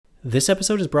This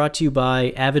episode is brought to you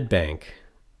by Avid Bank.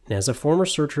 As a former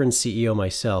searcher and CEO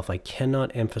myself, I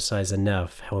cannot emphasize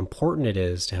enough how important it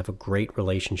is to have a great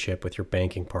relationship with your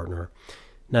banking partner.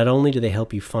 Not only do they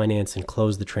help you finance and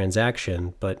close the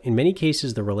transaction, but in many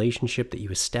cases, the relationship that you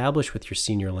establish with your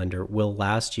senior lender will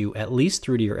last you at least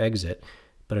through to your exit,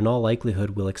 but in all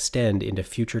likelihood will extend into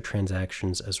future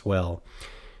transactions as well.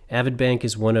 Avid Bank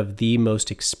is one of the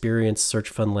most experienced search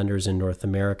fund lenders in North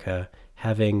America,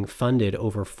 having funded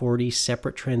over 40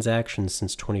 separate transactions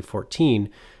since 2014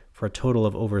 for a total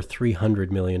of over $300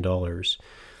 million.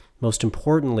 Most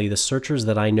importantly, the searchers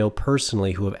that I know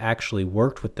personally who have actually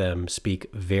worked with them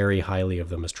speak very highly of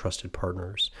them as trusted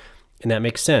partners. And that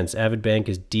makes sense. Avid Bank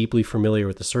is deeply familiar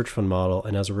with the search fund model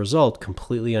and as a result,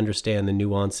 completely understand the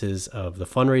nuances of the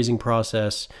fundraising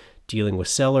process, dealing with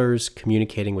sellers,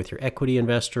 communicating with your equity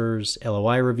investors,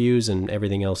 LOI reviews, and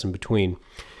everything else in between.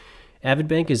 Avid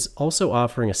Bank is also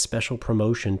offering a special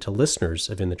promotion to listeners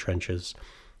of In the Trenches.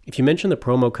 If you mention the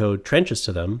promo code TRENCHES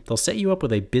to them, they'll set you up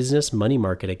with a business money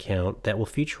market account that will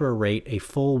feature a rate a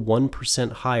full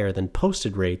 1% higher than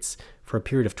posted rates for a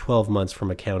period of 12 months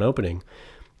from account opening.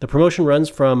 The promotion runs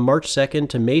from March 2nd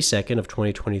to May 2nd of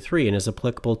 2023 and is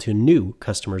applicable to new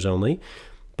customers only,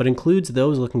 but includes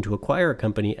those looking to acquire a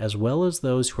company as well as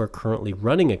those who are currently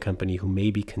running a company who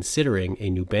may be considering a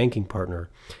new banking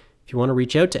partner. If you want to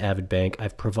reach out to Avid Bank,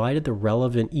 I've provided the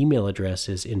relevant email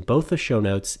addresses in both the show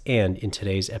notes and in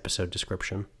today's episode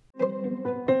description.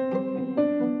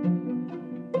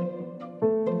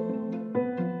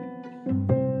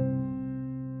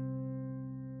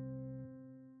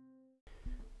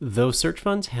 Though search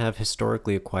funds have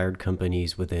historically acquired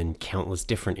companies within countless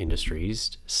different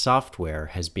industries, software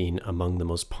has been among the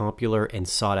most popular and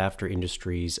sought-after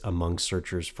industries among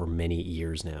searchers for many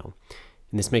years now.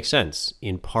 And this makes sense,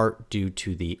 in part due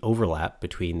to the overlap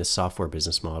between the software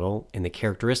business model and the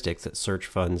characteristics that search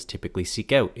funds typically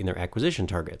seek out in their acquisition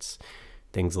targets.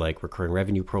 Things like recurring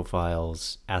revenue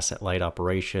profiles, asset-light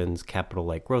operations,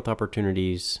 capital-light growth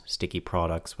opportunities, sticky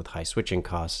products with high switching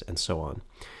costs, and so on.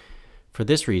 For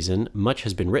this reason, much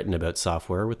has been written about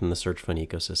software within the search fund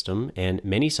ecosystem, and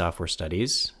many software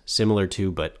studies, similar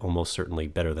to but almost certainly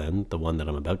better than the one that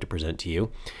I'm about to present to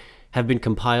you, have been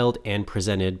compiled and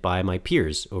presented by my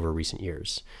peers over recent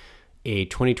years. A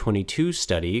 2022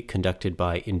 study conducted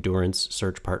by Endurance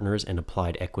Search Partners and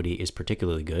Applied Equity is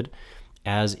particularly good,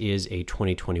 as is a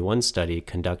 2021 study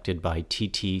conducted by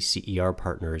CER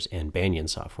Partners and Banyan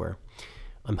Software.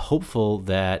 I'm hopeful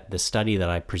that the study that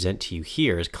I present to you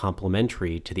here is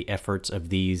complementary to the efforts of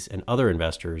these and other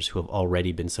investors who have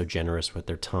already been so generous with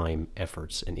their time,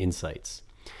 efforts, and insights.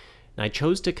 And I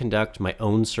chose to conduct my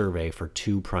own survey for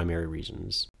two primary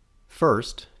reasons.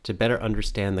 First, to better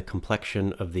understand the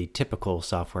complexion of the typical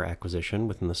software acquisition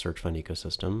within the search fund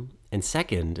ecosystem. And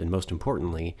second, and most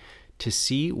importantly, to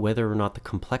see whether or not the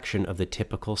complexion of the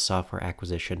typical software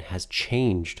acquisition has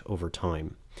changed over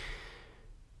time.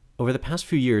 Over the past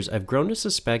few years, I've grown to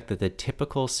suspect that the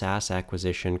typical SaaS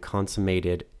acquisition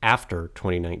consummated after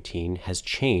 2019 has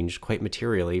changed quite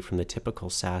materially from the typical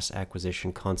SaaS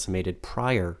acquisition consummated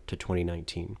prior to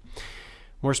 2019.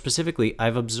 More specifically,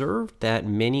 I've observed that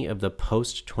many of the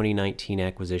post-2019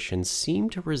 acquisitions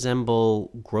seem to resemble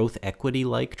growth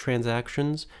equity-like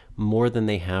transactions more than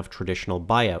they have traditional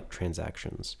buyout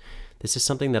transactions. This is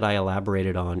something that I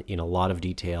elaborated on in a lot of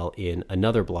detail in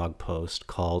another blog post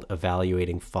called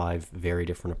Evaluating 5 Very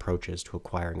Different Approaches to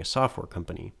Acquiring a Software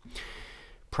Company.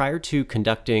 Prior to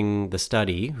conducting the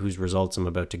study, whose results I'm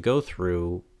about to go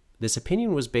through, this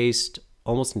opinion was based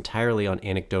almost entirely on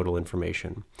anecdotal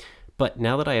information. But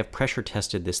now that I have pressure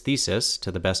tested this thesis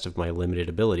to the best of my limited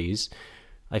abilities,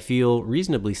 I feel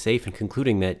reasonably safe in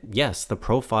concluding that, yes, the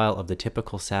profile of the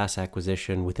typical SaaS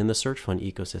acquisition within the search fund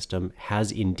ecosystem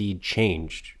has indeed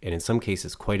changed, and in some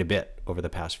cases quite a bit over the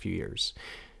past few years.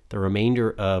 The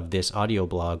remainder of this audio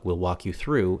blog will walk you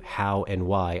through how and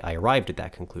why I arrived at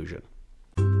that conclusion.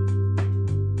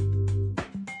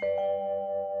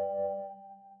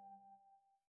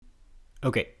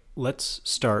 Okay, let's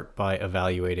start by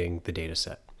evaluating the data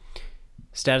set.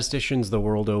 Statisticians the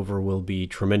world over will be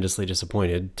tremendously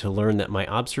disappointed to learn that my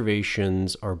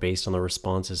observations are based on the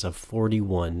responses of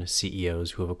 41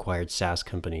 CEOs who have acquired SaaS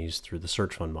companies through the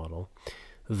search fund model.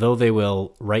 Though they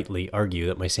will rightly argue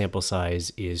that my sample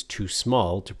size is too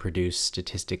small to produce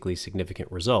statistically significant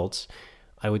results,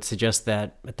 I would suggest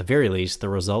that, at the very least, the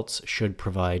results should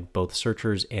provide both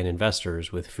searchers and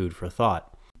investors with food for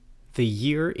thought. The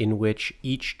year in which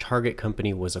each target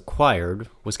company was acquired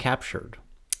was captured.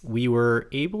 We were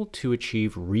able to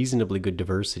achieve reasonably good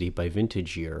diversity by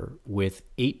vintage year, with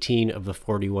 18 of the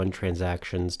 41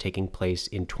 transactions taking place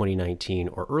in 2019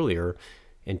 or earlier,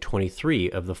 and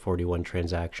 23 of the 41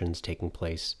 transactions taking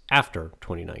place after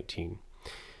 2019.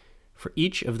 For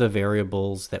each of the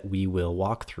variables that we will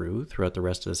walk through throughout the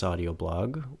rest of this audio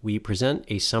blog, we present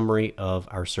a summary of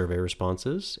our survey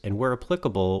responses, and where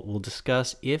applicable, we'll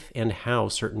discuss if and how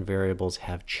certain variables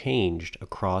have changed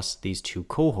across these two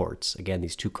cohorts. Again,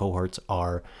 these two cohorts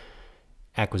are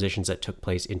acquisitions that took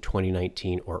place in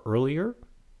 2019 or earlier,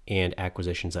 and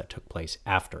acquisitions that took place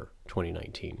after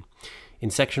 2019. In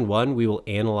Section 1, we will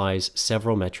analyze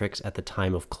several metrics at the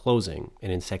time of closing,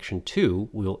 and in Section 2,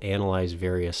 we will analyze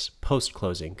various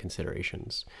post-closing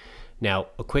considerations. Now,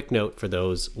 a quick note for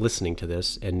those listening to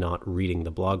this and not reading the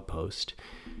blog post.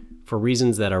 For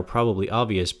reasons that are probably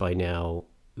obvious by now,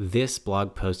 this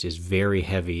blog post is very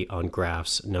heavy on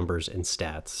graphs, numbers, and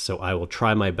stats, so I will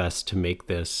try my best to make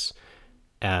this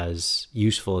as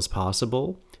useful as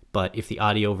possible. But if the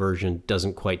audio version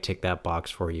doesn't quite tick that box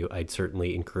for you, I'd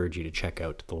certainly encourage you to check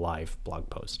out the live blog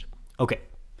post. Okay,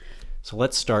 so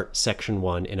let's start Section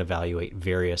 1 and evaluate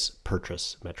various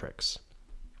purchase metrics.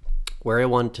 Where I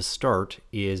want to start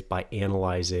is by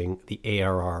analyzing the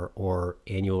ARR, or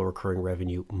annual recurring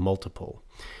revenue multiple.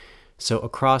 So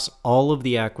across all of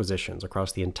the acquisitions,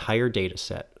 across the entire data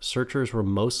set, searchers were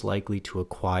most likely to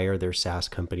acquire their SaaS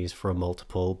companies for a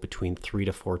multiple between 3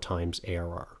 to 4 times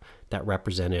ARR. That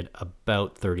represented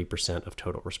about 30% of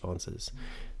total responses.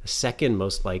 The second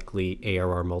most likely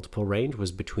ARR multiple range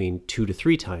was between 2 to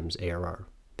 3 times ARR.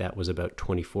 That was about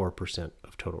 24%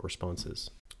 of total responses.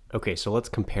 Okay, so let's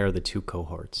compare the two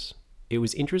cohorts. It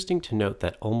was interesting to note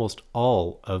that almost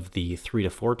all of the 3 to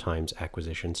 4 times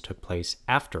acquisitions took place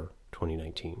after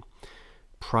 2019.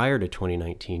 Prior to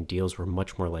 2019, deals were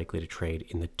much more likely to trade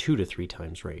in the 2 to 3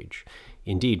 times range.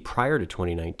 Indeed, prior to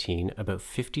 2019, about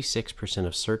 56%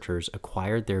 of searchers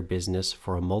acquired their business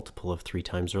for a multiple of 3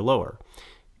 times or lower.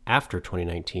 After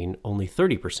 2019, only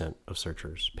 30% of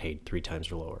searchers paid 3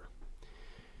 times or lower.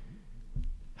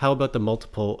 How about the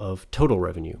multiple of total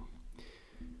revenue?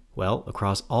 Well,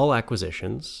 across all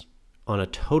acquisitions, on a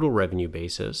total revenue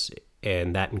basis,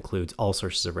 and that includes all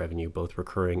sources of revenue, both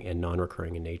recurring and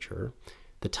non-recurring in nature,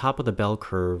 the top of the bell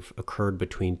curve occurred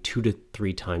between 2 to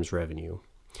 3 times revenue.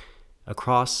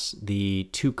 Across the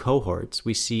two cohorts,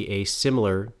 we see a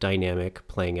similar dynamic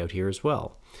playing out here as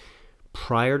well.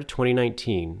 Prior to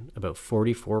 2019, about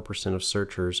 44% of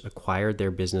searchers acquired their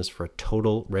business for a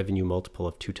total revenue multiple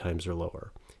of 2 times or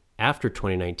lower. After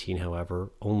 2019,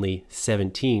 however, only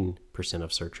 17%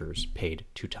 of searchers paid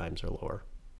 2 times or lower.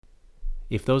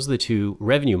 If those are the two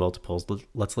revenue multiples,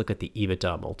 let's look at the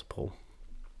EBITDA multiple.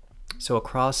 So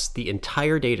across the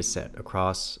entire data set,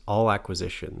 across all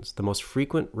acquisitions, the most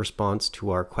frequent response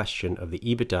to our question of the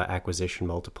EBITDA acquisition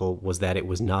multiple was that it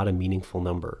was not a meaningful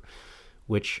number,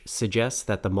 which suggests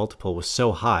that the multiple was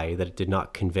so high that it did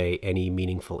not convey any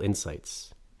meaningful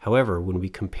insights. However, when we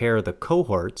compare the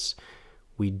cohorts,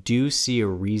 we do see a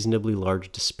reasonably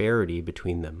large disparity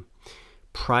between them.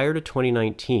 Prior to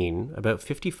 2019, about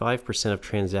 55% of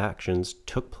transactions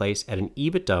took place at an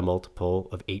EBITDA multiple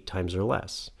of 8 times or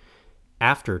less.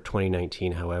 After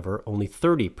 2019, however, only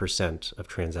 30% of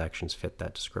transactions fit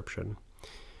that description.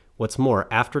 What's more,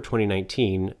 after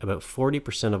 2019, about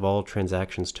 40% of all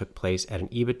transactions took place at an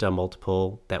EBITDA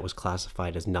multiple that was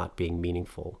classified as not being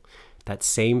meaningful. That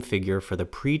same figure for the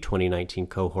pre-2019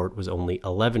 cohort was only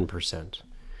 11%.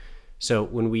 So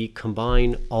when we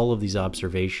combine all of these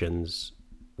observations,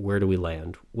 where do we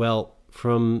land? Well,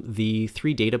 from the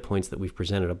 3 data points that we've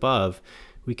presented above,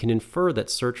 we can infer that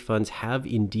search funds have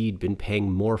indeed been paying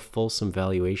more fulsome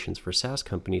valuations for SaaS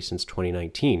companies since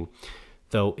 2019,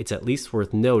 though it's at least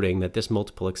worth noting that this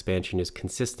multiple expansion is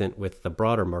consistent with the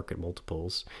broader market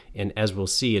multiples, and as we'll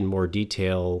see in more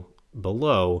detail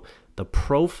below, the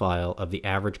profile of the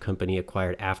average company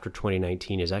acquired after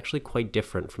 2019 is actually quite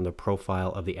different from the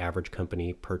profile of the average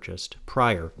company purchased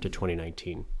prior to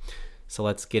 2019. So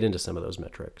let's get into some of those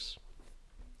metrics.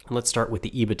 Let's start with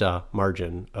the EBITDA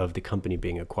margin of the company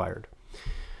being acquired.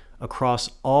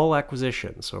 Across all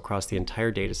acquisitions, so across the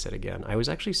entire data set again, I was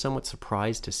actually somewhat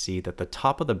surprised to see that the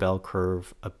top of the bell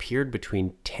curve appeared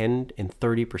between 10 and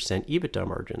 30% EBITDA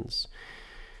margins.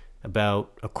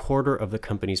 About a quarter of the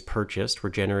companies purchased were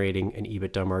generating an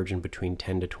EBITDA margin between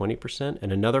 10 to 20%,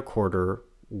 and another quarter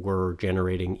were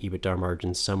generating EBITDA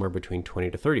margins somewhere between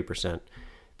 20 to 30%.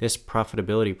 This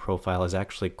profitability profile is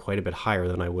actually quite a bit higher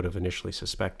than I would have initially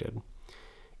suspected.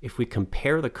 If we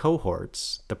compare the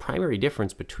cohorts, the primary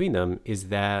difference between them is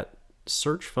that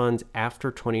search funds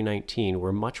after 2019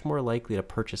 were much more likely to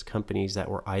purchase companies that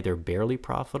were either barely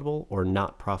profitable or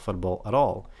not profitable at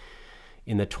all.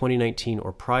 In the 2019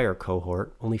 or prior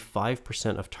cohort, only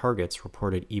 5% of targets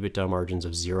reported EBITDA margins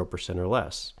of 0% or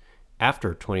less.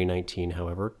 After 2019,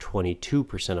 however,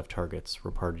 22% of targets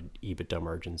reported EBITDA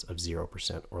margins of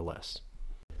 0% or less.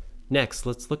 Next,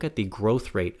 let's look at the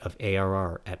growth rate of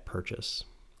ARR at purchase.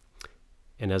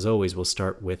 And as always, we'll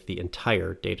start with the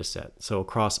entire data set. So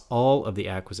across all of the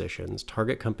acquisitions,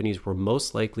 target companies were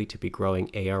most likely to be growing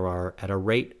ARR at a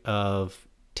rate of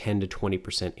 10 to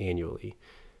 20% annually.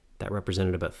 That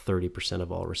represented about 30%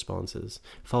 of all responses,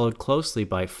 followed closely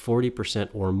by 40%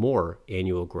 or more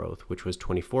annual growth, which was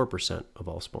 24%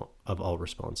 of all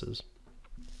responses.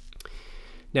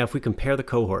 Now, if we compare the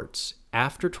cohorts,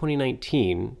 after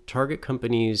 2019, target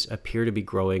companies appear to be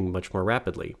growing much more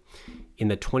rapidly. In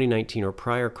the 2019 or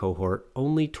prior cohort,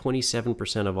 only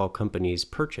 27% of all companies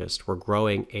purchased were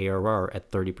growing ARR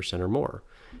at 30% or more.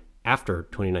 After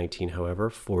 2019, however,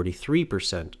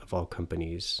 43% of all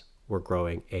companies were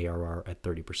growing ARR at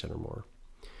 30% or more.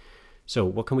 So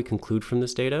what can we conclude from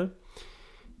this data?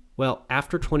 Well,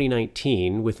 after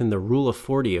 2019, within the Rule of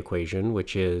 40 equation,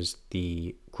 which is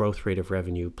the growth rate of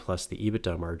revenue plus the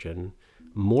EBITDA margin,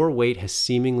 more weight has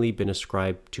seemingly been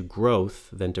ascribed to growth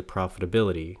than to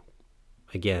profitability.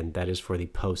 Again, that is for the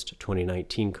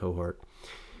post-2019 cohort.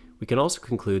 We can also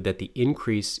conclude that the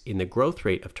increase in the growth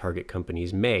rate of target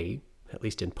companies may, at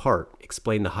least in part,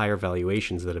 explain the higher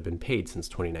valuations that have been paid since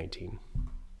 2019.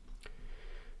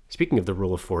 Speaking of the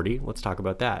Rule of 40, let's talk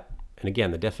about that. And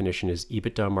again, the definition is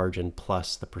EBITDA margin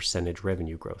plus the percentage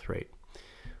revenue growth rate.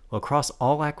 Well, across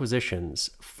all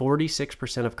acquisitions,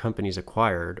 46% of companies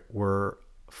acquired were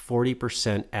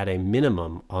 40% at a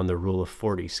minimum on the Rule of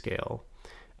 40 scale.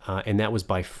 And that was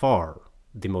by far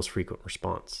the most frequent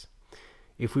response.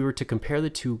 If we were to compare the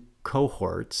two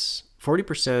cohorts,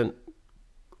 40%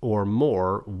 or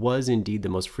more was indeed the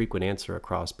most frequent answer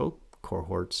across both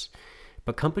cohorts,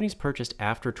 but companies purchased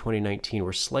after 2019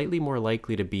 were slightly more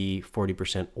likely to be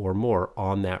 40% or more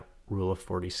on that Rule of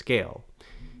 40 scale.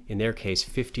 In their case,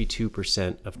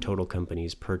 52% of total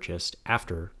companies purchased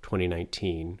after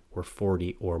 2019 were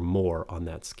 40 or more on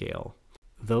that scale.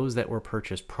 Those that were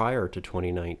purchased prior to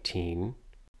 2019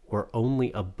 were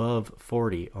only above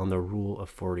 40 on the Rule of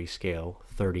 40 scale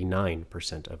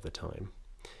 39% of the time.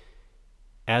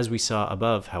 As we saw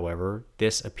above, however,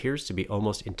 this appears to be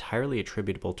almost entirely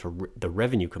attributable to the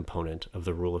revenue component of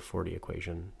the Rule of 40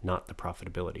 equation, not the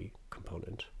profitability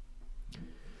component.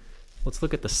 Let's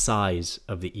look at the size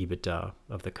of the EBITDA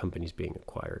of the companies being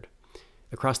acquired.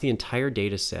 Across the entire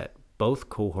data set, both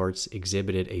cohorts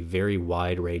exhibited a very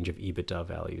wide range of EBITDA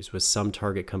values, with some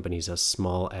target companies as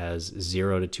small as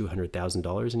 $0 to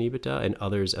 $200,000 in EBITDA and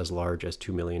others as large as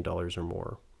 $2 million or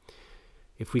more.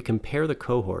 If we compare the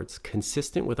cohorts,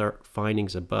 consistent with our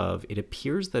findings above, it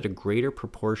appears that a greater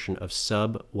proportion of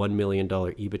sub $1 million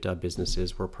EBITDA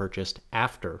businesses were purchased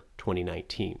after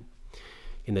 2019.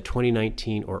 In the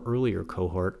 2019 or earlier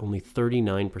cohort, only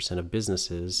 39% of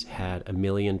businesses had $1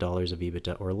 million of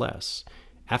EBITDA or less.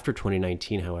 After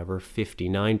 2019, however,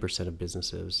 59% of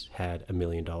businesses had $1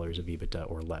 million of EBITDA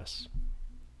or less.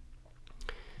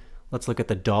 Let's look at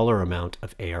the dollar amount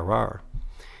of ARR.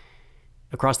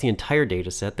 Across the entire data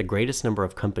set, the greatest number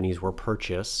of companies were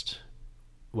purchased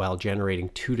while generating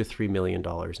 $2 to $3 million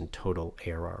in total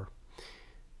ARR.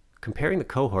 Comparing the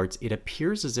cohorts, it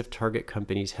appears as if target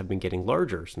companies have been getting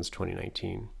larger since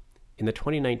 2019. In the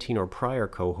 2019 or prior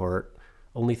cohort,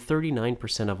 only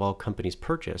 39% of all companies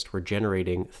purchased were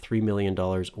generating $3 million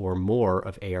or more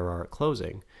of ARR at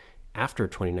closing. After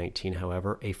 2019,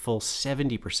 however, a full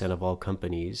 70% of all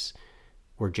companies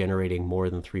were generating more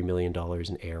than $3 million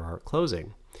in ARR at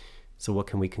closing. So what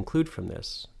can we conclude from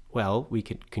this? Well, we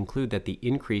could conclude that the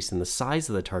increase in the size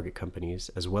of the target companies,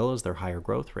 as well as their higher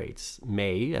growth rates,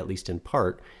 may, at least in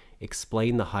part,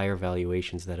 explain the higher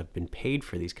valuations that have been paid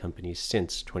for these companies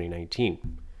since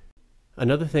 2019.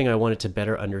 Another thing I wanted to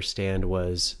better understand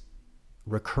was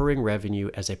recurring revenue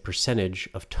as a percentage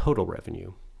of total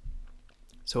revenue.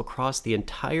 So across the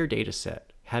entire data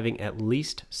set, having at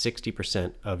least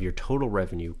 60% of your total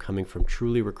revenue coming from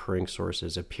truly recurring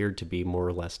sources appeared to be more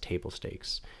or less table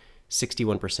stakes.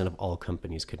 61% of all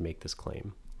companies could make this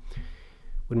claim.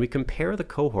 When we compare the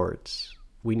cohorts,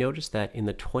 we notice that in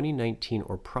the 2019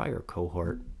 or prior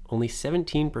cohort, only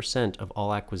 17% of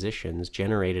all acquisitions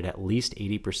generated at least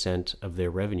 80% of their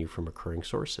revenue from recurring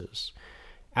sources.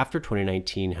 After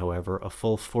 2019, however, a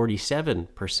full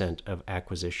 47% of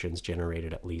acquisitions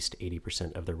generated at least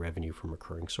 80% of their revenue from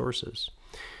recurring sources.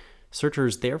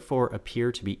 Searchers therefore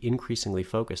appear to be increasingly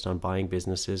focused on buying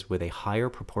businesses with a higher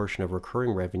proportion of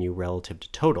recurring revenue relative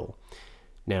to total.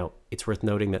 Now, it's worth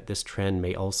noting that this trend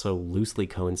may also loosely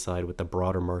coincide with the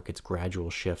broader market's gradual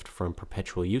shift from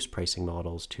perpetual use pricing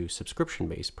models to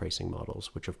subscription-based pricing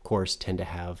models, which of course tend to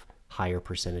have higher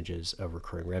percentages of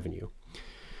recurring revenue.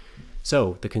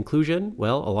 So the conclusion,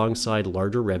 well, alongside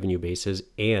larger revenue bases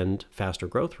and faster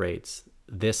growth rates,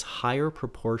 this higher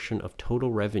proportion of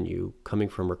total revenue coming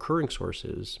from recurring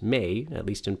sources may, at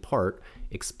least in part,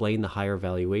 explain the higher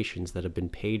valuations that have been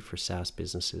paid for SaaS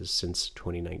businesses since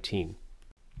 2019.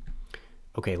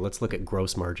 Okay, let's look at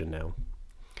gross margin now.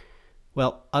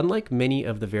 Well, unlike many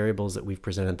of the variables that we've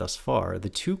presented thus far, the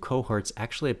two cohorts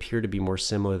actually appear to be more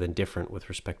similar than different with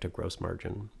respect to gross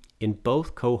margin. In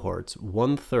both cohorts,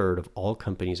 1/3 of all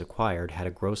companies acquired had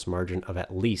a gross margin of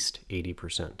at least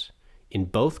 80%. In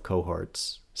both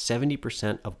cohorts,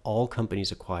 70% of all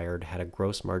companies acquired had a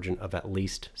gross margin of at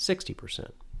least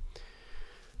 60%.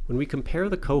 When we compare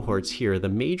the cohorts here, the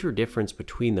major difference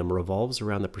between them revolves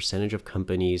around the percentage of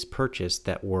companies purchased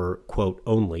that were, quote,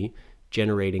 only,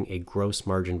 generating a gross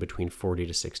margin between 40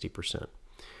 to 60%.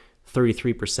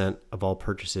 33% of all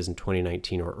purchases in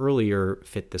 2019 or earlier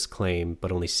fit this claim,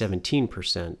 but only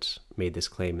 17% made this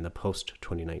claim in the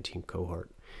post-2019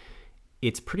 cohort.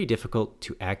 It's pretty difficult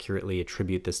to accurately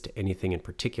attribute this to anything in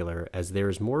particular, as there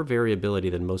is more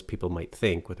variability than most people might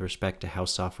think with respect to how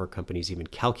software companies even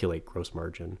calculate gross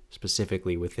margin,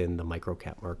 specifically within the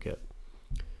microcap market.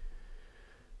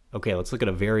 Okay, let's look at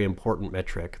a very important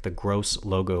metric, the gross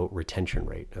logo retention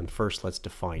rate. And first, let's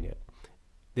define it.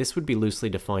 This would be loosely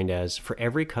defined as, for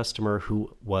every customer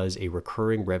who was a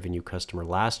recurring revenue customer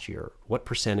last year, what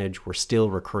percentage were still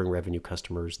recurring revenue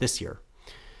customers this year?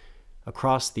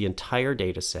 Across the entire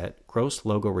data set, gross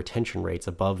logo retention rates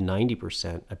above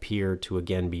 90% appear to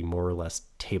again be more or less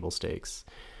table stakes.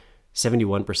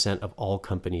 71% of all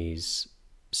companies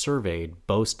surveyed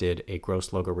boasted a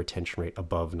gross logo retention rate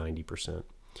above 90%.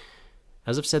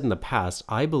 As I've said in the past,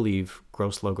 I believe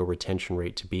gross logo retention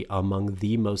rate to be among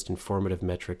the most informative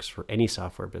metrics for any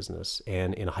software business.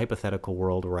 And in a hypothetical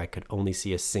world where I could only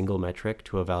see a single metric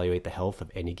to evaluate the health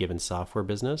of any given software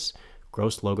business,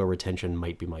 gross logo retention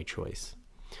might be my choice.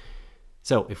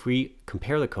 So if we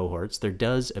compare the cohorts, there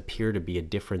does appear to be a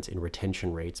difference in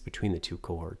retention rates between the two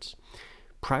cohorts.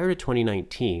 Prior to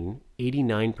 2019,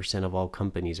 89% of all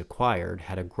companies acquired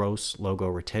had a gross logo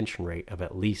retention rate of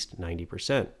at least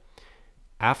 90%.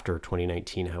 After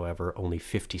 2019, however, only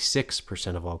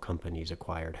 56% of all companies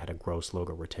acquired had a gross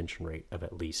logo retention rate of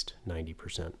at least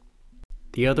 90%.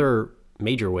 The other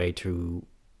major way to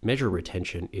measure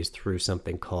retention is through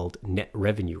something called net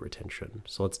revenue retention.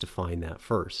 So let's define that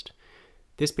first.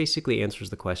 This basically answers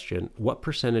the question, what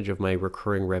percentage of my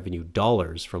recurring revenue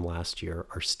dollars from last year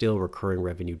are still recurring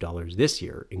revenue dollars this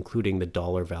year, including the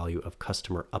dollar value of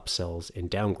customer upsells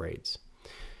and downgrades?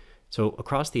 So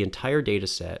across the entire data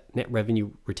set, net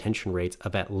revenue retention rates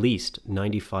of at least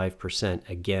 95%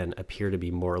 again appear to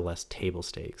be more or less table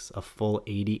stakes. A full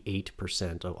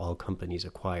 88% of all companies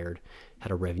acquired had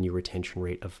a revenue retention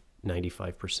rate of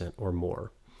 95% or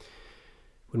more.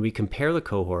 When we compare the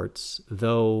cohorts,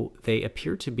 though they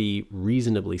appear to be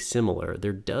reasonably similar,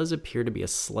 there does appear to be a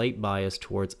slight bias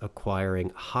towards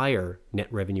acquiring higher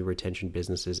net revenue retention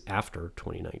businesses after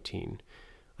 2019.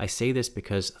 I say this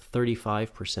because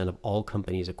 35% of all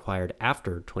companies acquired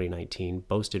after 2019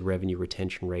 boasted revenue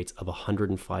retention rates of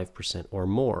 105% or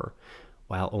more,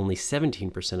 while only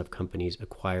 17% of companies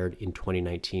acquired in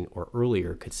 2019 or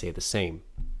earlier could say the same.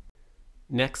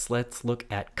 Next, let's look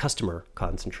at customer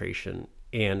concentration.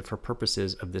 And for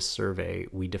purposes of this survey,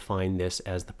 we define this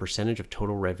as the percentage of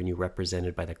total revenue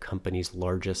represented by the company's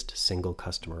largest single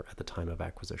customer at the time of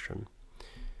acquisition.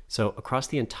 So across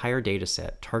the entire data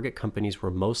set, target companies were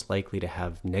most likely to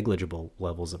have negligible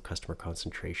levels of customer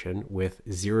concentration, with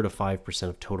 0 to 5%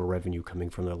 of total revenue coming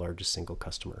from their largest single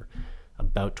customer.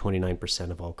 About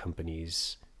 29% of all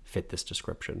companies fit this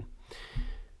description.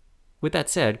 With that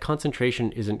said,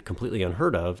 concentration isn't completely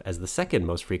unheard of, as the second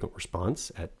most frequent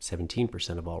response, at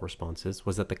 17% of all responses,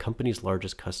 was that the company's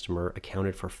largest customer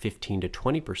accounted for 15 to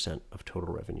 20% of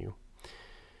total revenue.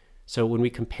 So when we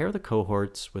compare the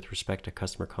cohorts with respect to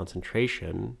customer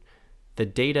concentration, the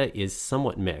data is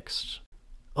somewhat mixed.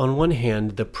 On one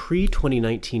hand, the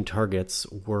pre-2019 targets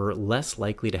were less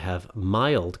likely to have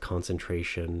mild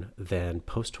concentration than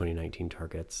post-2019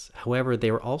 targets. However,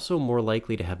 they were also more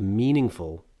likely to have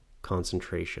meaningful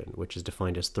concentration, which is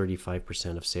defined as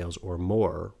 35% of sales or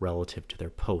more relative to their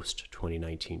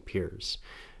post-2019 peers.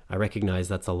 I recognize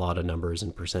that's a lot of numbers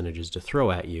and percentages to throw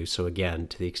at you. So again,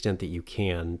 to the extent that you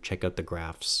can, check out the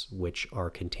graphs which are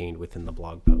contained within the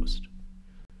blog post.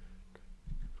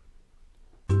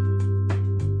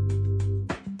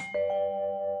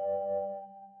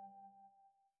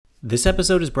 This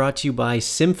episode is brought to you by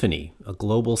Symphony, a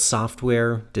global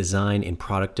software, design, and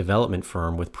product development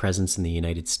firm with presence in the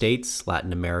United States,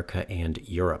 Latin America, and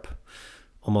Europe.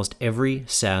 Almost every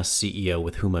SaaS CEO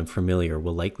with whom I'm familiar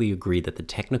will likely agree that the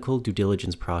technical due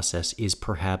diligence process is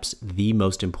perhaps the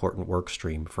most important work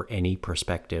stream for any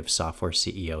prospective software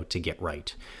CEO to get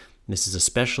right. This is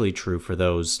especially true for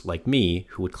those like me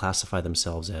who would classify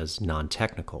themselves as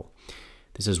non-technical.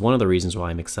 This is one of the reasons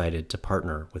why I'm excited to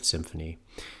partner with Symphony.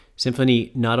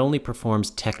 Symphony not only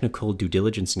performs technical due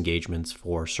diligence engagements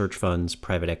for search funds,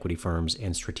 private equity firms,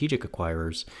 and strategic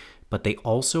acquirers, but they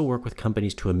also work with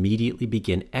companies to immediately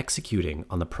begin executing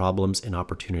on the problems and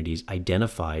opportunities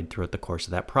identified throughout the course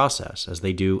of that process, as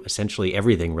they do essentially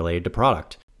everything related to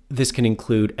product. This can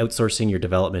include outsourcing your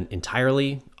development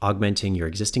entirely, augmenting your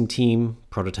existing team,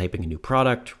 prototyping a new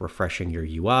product, refreshing your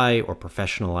UI, or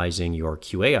professionalizing your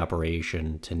QA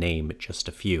operation, to name just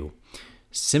a few.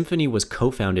 Symphony was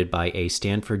co-founded by a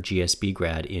Stanford GSB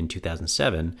grad in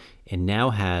 2007 and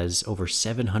now has over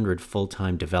 700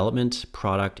 full-time development,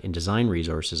 product, and design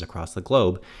resources across the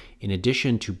globe, in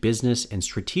addition to business and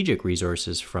strategic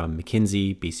resources from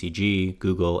McKinsey, BCG,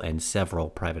 Google, and several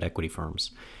private equity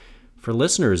firms. For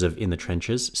listeners of In the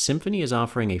Trenches, Symphony is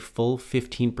offering a full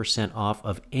 15% off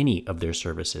of any of their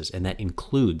services, and that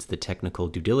includes the technical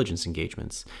due diligence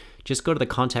engagements. Just go to the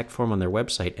contact form on their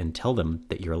website and tell them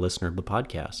that you're a listener of the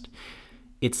podcast.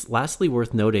 It's lastly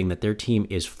worth noting that their team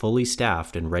is fully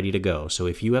staffed and ready to go, so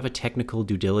if you have a technical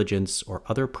due diligence or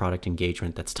other product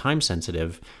engagement that's time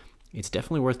sensitive, it's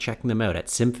definitely worth checking them out at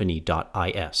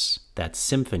symphony.is. That's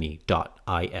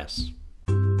symphony.is.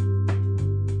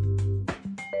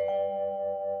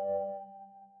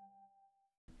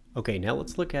 Okay, now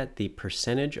let's look at the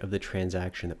percentage of the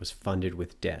transaction that was funded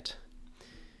with debt.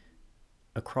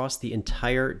 Across the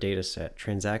entire dataset,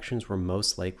 transactions were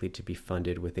most likely to be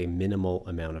funded with a minimal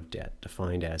amount of debt,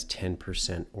 defined as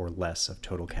 10% or less of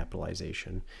total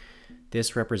capitalization.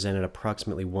 This represented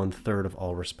approximately 1/3 of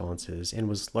all responses and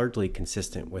was largely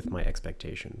consistent with my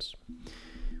expectations.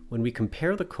 When we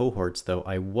compare the cohorts, though,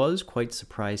 I was quite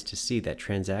surprised to see that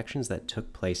transactions that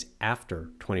took place after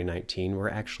 2019 were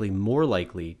actually more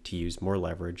likely to use more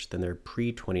leverage than their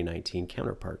pre-2019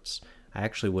 counterparts. I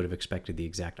actually would have expected the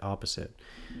exact opposite.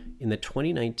 In the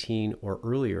 2019 or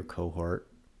earlier cohort,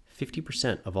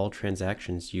 50% of all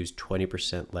transactions used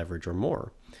 20% leverage or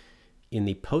more. In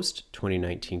the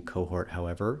post-2019 cohort,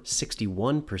 however,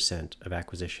 61% of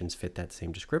acquisitions fit that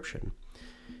same description.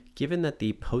 Given that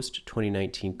the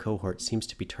post-2019 cohort seems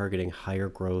to be targeting higher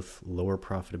growth, lower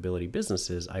profitability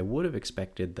businesses, I would have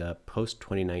expected the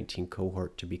post-2019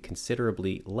 cohort to be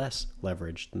considerably less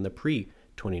leveraged than the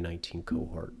pre-2019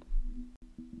 cohort.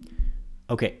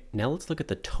 Okay, now let's look at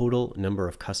the total number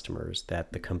of customers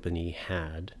that the company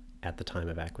had at the time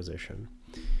of acquisition.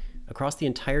 Across the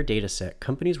entire data set,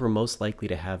 companies were most likely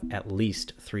to have at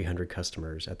least 300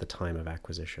 customers at the time of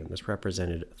acquisition. This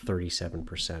represented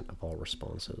 37% of all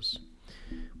responses.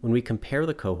 When we compare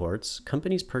the cohorts,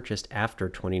 companies purchased after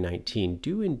 2019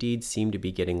 do indeed seem to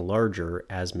be getting larger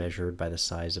as measured by the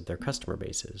size of their customer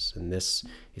bases. And this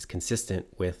is consistent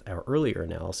with our earlier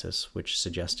analysis, which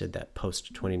suggested that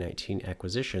post-2019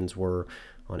 acquisitions were,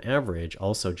 on average,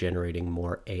 also generating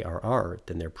more ARR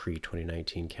than their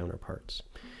pre-2019 counterparts.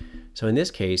 So in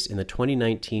this case, in the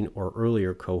 2019 or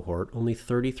earlier cohort, only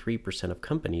 33% of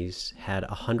companies had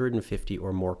 150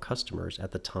 or more customers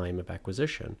at the time of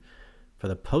acquisition. For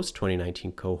the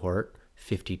post-2019 cohort,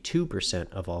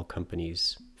 52% of all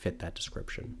companies fit that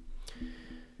description.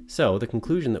 So the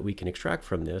conclusion that we can extract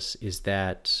from this is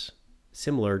that,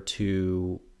 similar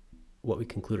to what we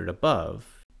concluded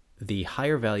above, the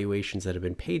higher valuations that have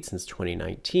been paid since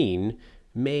 2019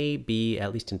 may be,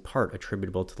 at least in part,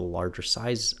 attributable to the larger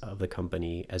size of the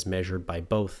company as measured by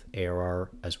both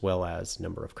ARR as well as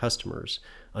number of customers,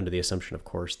 under the assumption, of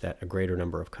course, that a greater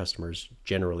number of customers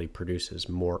generally produces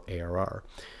more ARR.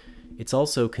 It's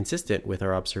also consistent with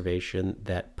our observation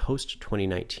that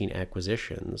post-2019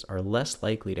 acquisitions are less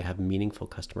likely to have meaningful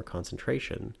customer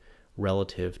concentration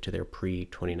relative to their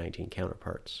pre-2019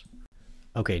 counterparts.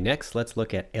 Okay, next let's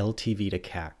look at LTV to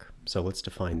CAC. So let's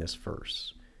define this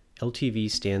first. LTV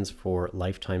stands for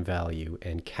lifetime value,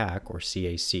 and CAC, or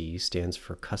CAC, stands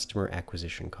for customer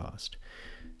acquisition cost.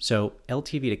 So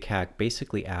LTV to CAC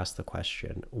basically asks the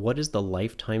question, what is the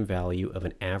lifetime value of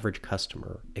an average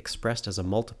customer expressed as a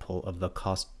multiple of the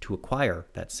cost to acquire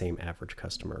that same average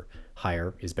customer?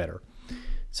 Higher is better.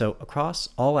 So across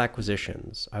all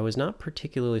acquisitions, I was not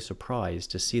particularly surprised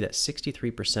to see that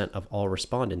 63% of all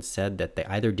respondents said that they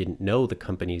either didn't know the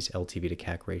company's LTV to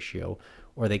CAC ratio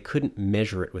or they couldn't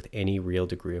measure it with any real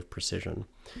degree of precision.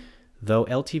 Though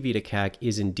LTV to CAC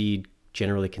is indeed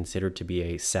generally considered to be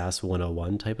a SaaS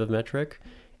 101 type of metric,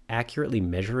 accurately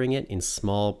measuring it in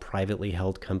small, privately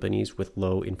held companies with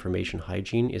low information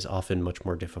hygiene is often much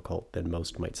more difficult than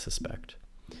most might suspect.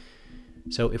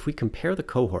 So if we compare the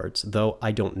cohorts, though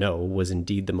I don't know was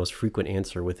indeed the most frequent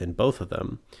answer within both of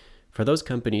them, for those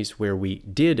companies where we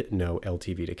did know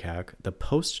LTV to CAC, the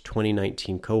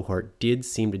post-2019 cohort did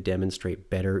seem to demonstrate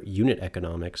better unit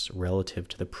economics relative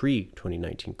to the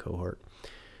pre-2019 cohort.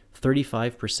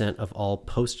 35% of all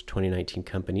post-2019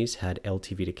 companies had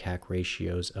LTV to CAC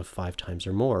ratios of 5 times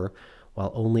or more,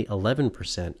 while only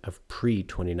 11% of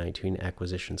pre-2019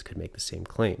 acquisitions could make the same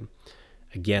claim.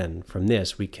 Again, from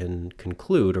this, we can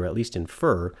conclude, or at least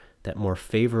infer, that more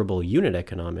favorable unit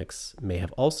economics may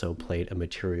have also played a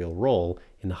material role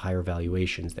in the higher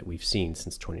valuations that we've seen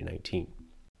since 2019.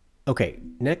 Okay,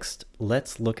 next,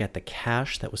 let's look at the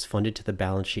cash that was funded to the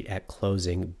balance sheet at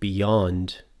closing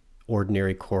beyond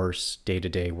ordinary course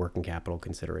day-to-day working capital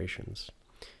considerations.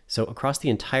 So across the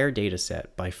entire data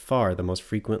set, by far the most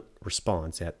frequent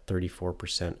response at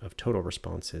 34% of total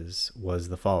responses was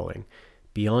the following.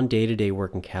 Beyond day-to-day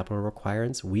working capital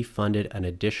requirements, we funded an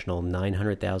additional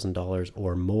 $900,000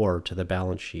 or more to the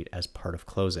balance sheet as part of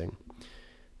closing.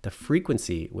 The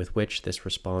frequency with which this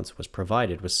response was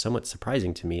provided was somewhat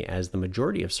surprising to me, as the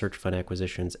majority of search fund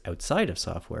acquisitions outside of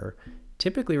software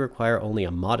typically require only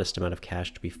a modest amount of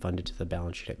cash to be funded to the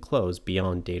balance sheet at close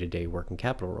beyond day-to-day working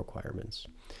capital requirements.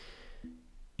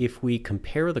 If we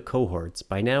compare the cohorts,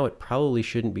 by now it probably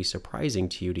shouldn't be surprising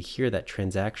to you to hear that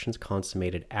transactions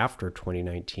consummated after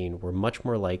 2019 were much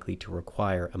more likely to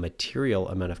require a material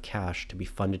amount of cash to be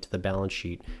funded to the balance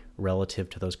sheet relative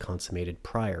to those consummated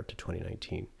prior to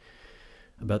 2019.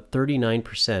 About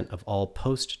 39% of all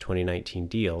post-2019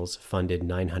 deals funded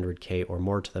 $900K or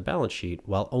more to the balance sheet,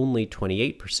 while only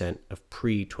 28% of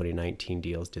pre-2019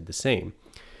 deals did the same.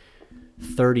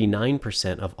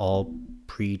 39% of all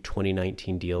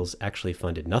pre-2019 deals actually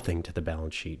funded nothing to the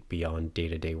balance sheet beyond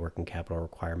day-to-day working capital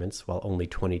requirements, while only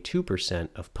 22%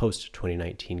 of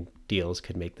post-2019 deals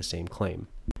could make the same claim.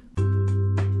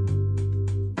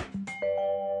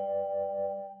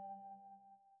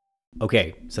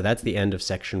 Okay, so that's the end of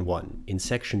section 1. In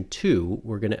section 2,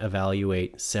 we're going to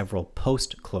evaluate several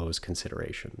post-close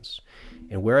considerations.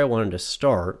 And where I wanted to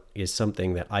start is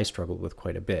something that I struggled with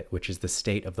quite a bit, which is the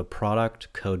state of the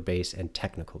product, code base, and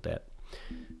technical debt.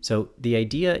 So the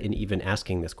idea in even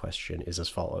asking this question is as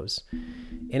follows.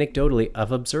 Anecdotally,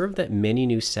 I've observed that many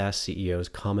new SaaS CEOs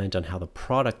comment on how the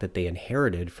product that they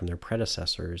inherited from their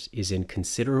predecessors is in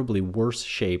considerably worse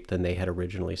shape than they had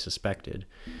originally suspected.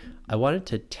 I wanted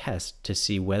to test to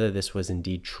see whether this was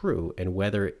indeed true and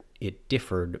whether it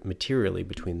differed materially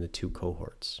between the two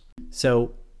cohorts.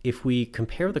 So if we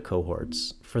compare the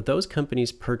cohorts, for those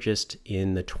companies purchased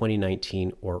in the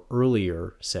 2019 or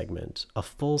earlier segment, a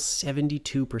full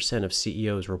 72% of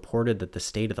CEOs reported that the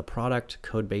state of the product,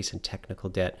 code base, and technical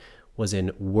debt was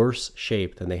in worse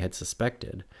shape than they had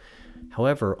suspected.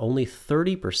 However, only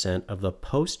 30% of the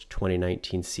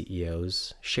post-2019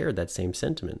 CEOs shared that same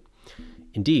sentiment.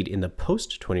 Indeed, in the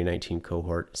post-2019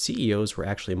 cohort, CEOs were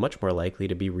actually much more likely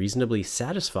to be reasonably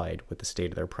satisfied with the state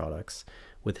of their products,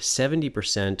 with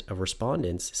 70% of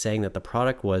respondents saying that the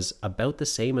product was about the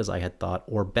same as I had thought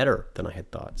or better than I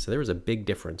had thought. So there was a big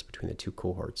difference between the two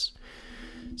cohorts.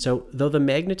 So though the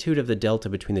magnitude of the delta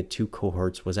between the two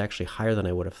cohorts was actually higher than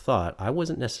I would have thought, I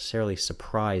wasn't necessarily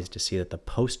surprised to see that the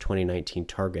post-2019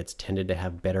 targets tended to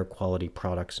have better quality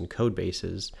products and code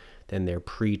bases than their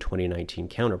pre-2019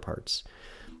 counterparts.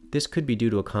 This could be due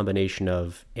to a combination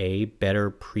of A, better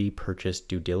pre-purchase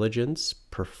due diligence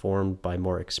performed by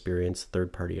more experienced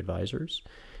third-party advisors,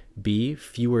 B,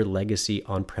 fewer legacy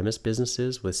on-premise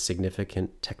businesses with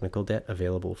significant technical debt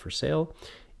available for sale,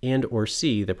 and or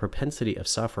C, the propensity of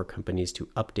software companies to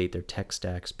update their tech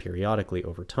stacks periodically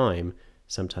over time,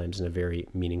 sometimes in a very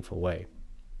meaningful way.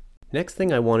 Next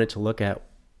thing I wanted to look at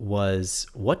was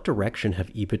what direction have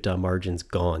EBITDA margins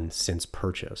gone since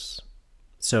purchase?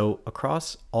 So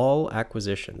across all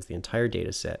acquisitions, the entire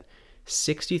data set,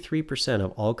 63%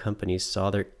 of all companies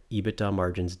saw their EBITDA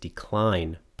margins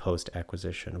decline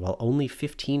post-acquisition, while only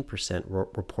 15%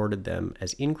 reported them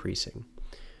as increasing.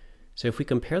 So if we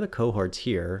compare the cohorts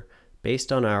here,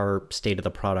 Based on our state of the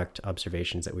product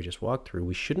observations that we just walked through,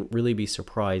 we shouldn't really be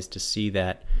surprised to see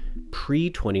that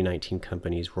pre-2019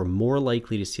 companies were more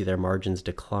likely to see their margins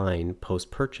decline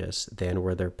post-purchase than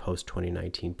were their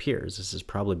post-2019 peers. This is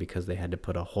probably because they had to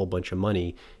put a whole bunch of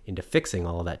money into fixing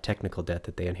all of that technical debt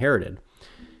that they inherited.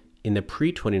 In the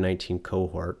pre-2019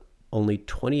 cohort, only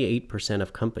 28%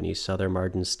 of companies saw their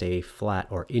margins stay flat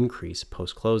or increase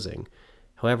post-closing.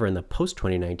 However, in the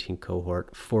post-2019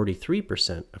 cohort,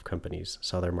 43% of companies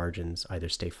saw their margins either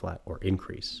stay flat or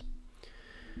increase.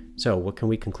 So what can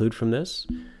we conclude from this?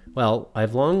 Well,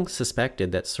 I've long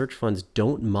suspected that search funds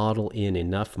don't model in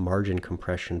enough margin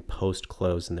compression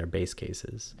post-close in their base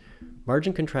cases.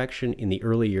 Margin contraction in the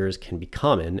early years can be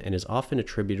common and is often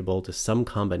attributable to some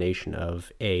combination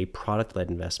of A, product-led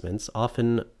investments,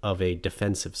 often of a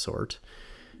defensive sort,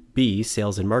 B,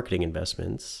 sales and marketing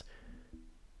investments,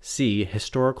 C,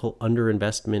 historical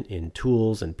underinvestment in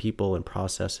tools and people and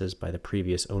processes by the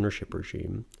previous ownership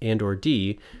regime, and or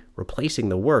D, replacing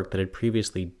the work that had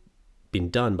previously been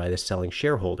done by the selling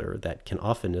shareholder that can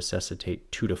often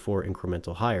necessitate 2 to 4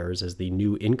 incremental hires as the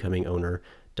new incoming owner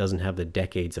doesn't have the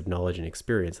decades of knowledge and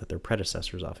experience that their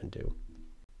predecessors often do.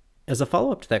 As a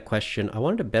follow-up to that question, I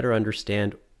wanted to better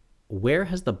understand where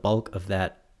has the bulk of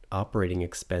that operating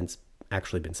expense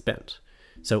actually been spent?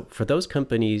 So for those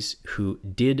companies who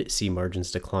did see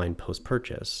margins decline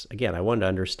post-purchase, again, I wanted to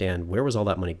understand where was all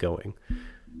that money going?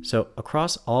 So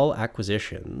across all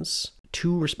acquisitions,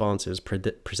 2 responses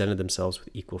presented themselves with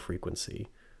equal frequency.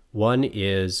 One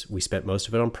is we spent most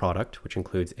of it on product, which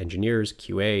includes engineers,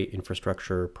 QA,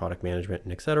 infrastructure, product management,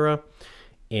 and et cetera.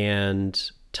 And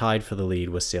tied for the lead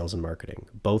was sales and marketing.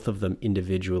 Both of them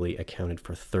individually accounted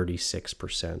for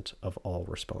 36% of all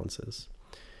responses.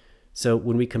 So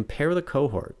when we compare the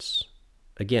cohorts,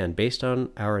 again, based on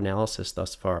our analysis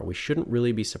thus far, we shouldn't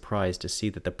really be surprised to see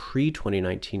that the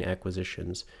pre-2019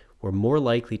 acquisitions were more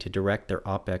likely to direct their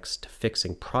OpEx to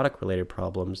fixing product-related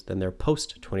problems than their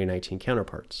post-2019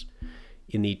 counterparts.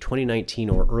 In the 2019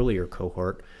 or earlier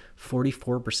cohort,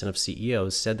 44% of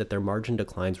CEOs said that their margin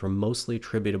declines were mostly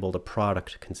attributable to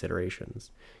product considerations.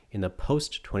 In the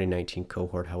post-2019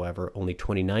 cohort, however, only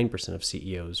 29% of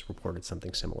CEOs reported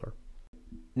something similar.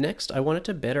 Next, I wanted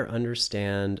to better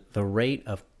understand the rate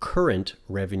of current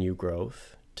revenue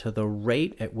growth to the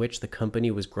rate at which the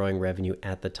company was growing revenue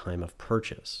at the time of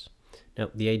purchase. Now,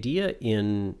 the idea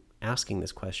in asking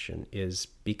this question is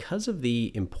because of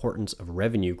the importance of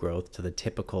revenue growth to the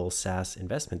typical SaaS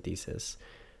investment thesis,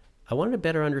 I wanted to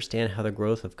better understand how the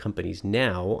growth of companies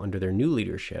now under their new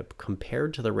leadership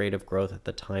compared to the rate of growth at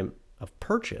the time of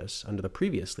purchase under the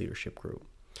previous leadership group.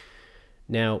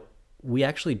 Now, we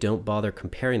actually don't bother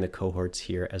comparing the cohorts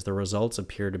here as the results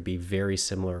appear to be very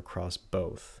similar across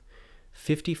both.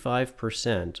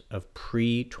 55% of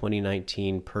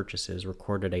pre-2019 purchases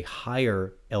recorded a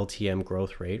higher LTM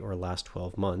growth rate, or last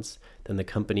 12 months, than the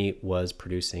company was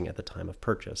producing at the time of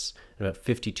purchase. And about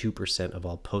 52% of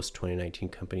all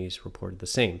post-2019 companies reported the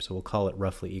same, so we'll call it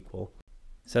roughly equal.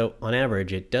 So on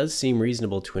average, it does seem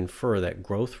reasonable to infer that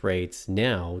growth rates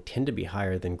now tend to be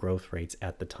higher than growth rates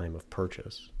at the time of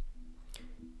purchase.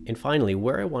 And finally,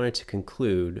 where I wanted to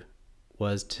conclude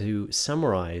was to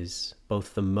summarize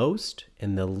both the most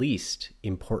and the least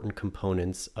important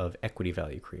components of equity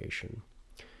value creation.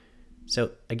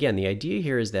 So again, the idea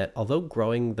here is that although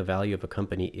growing the value of a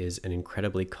company is an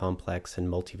incredibly complex and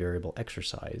multivariable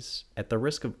exercise, at the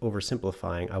risk of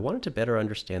oversimplifying, I wanted to better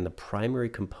understand the primary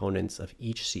components of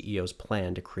each CEO's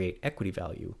plan to create equity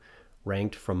value,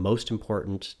 ranked from most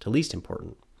important to least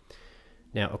important.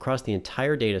 Now, across the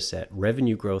entire data set,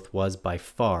 revenue growth was by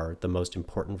far the most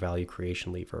important value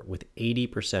creation lever, with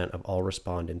 80% of all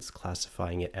respondents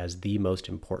classifying it as the most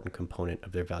important component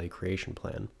of their value creation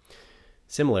plan.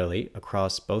 Similarly,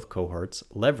 across both cohorts,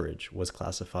 leverage was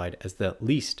classified as the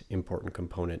least important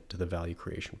component to the value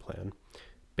creation plan.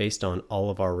 Based on all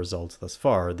of our results thus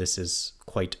far, this is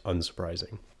quite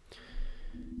unsurprising.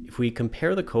 If we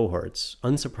compare the cohorts,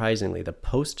 unsurprisingly, the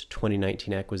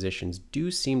post-2019 acquisitions do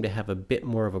seem to have a bit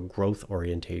more of a growth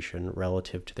orientation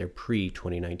relative to their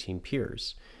pre-2019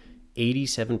 peers.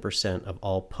 87% of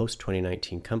all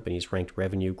post-2019 companies ranked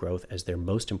revenue growth as their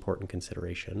most important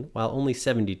consideration, while only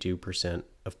 72%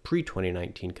 of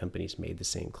pre-2019 companies made the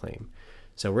same claim.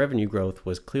 So revenue growth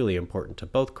was clearly important to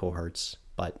both cohorts,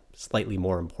 but slightly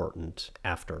more important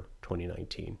after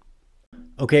 2019.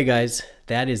 Okay, guys,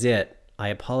 that is it. I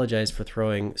apologize for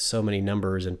throwing so many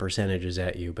numbers and percentages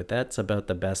at you, but that's about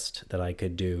the best that I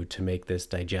could do to make this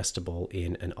digestible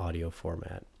in an audio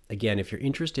format. Again, if you're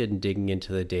interested in digging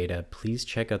into the data, please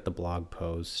check out the blog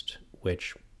post,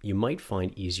 which you might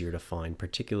find easier to find,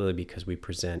 particularly because we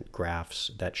present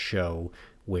graphs that show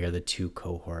where the two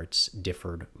cohorts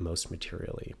differed most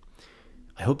materially.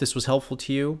 I hope this was helpful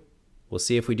to you. We'll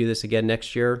see if we do this again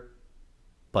next year.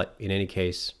 But in any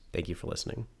case, thank you for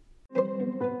listening.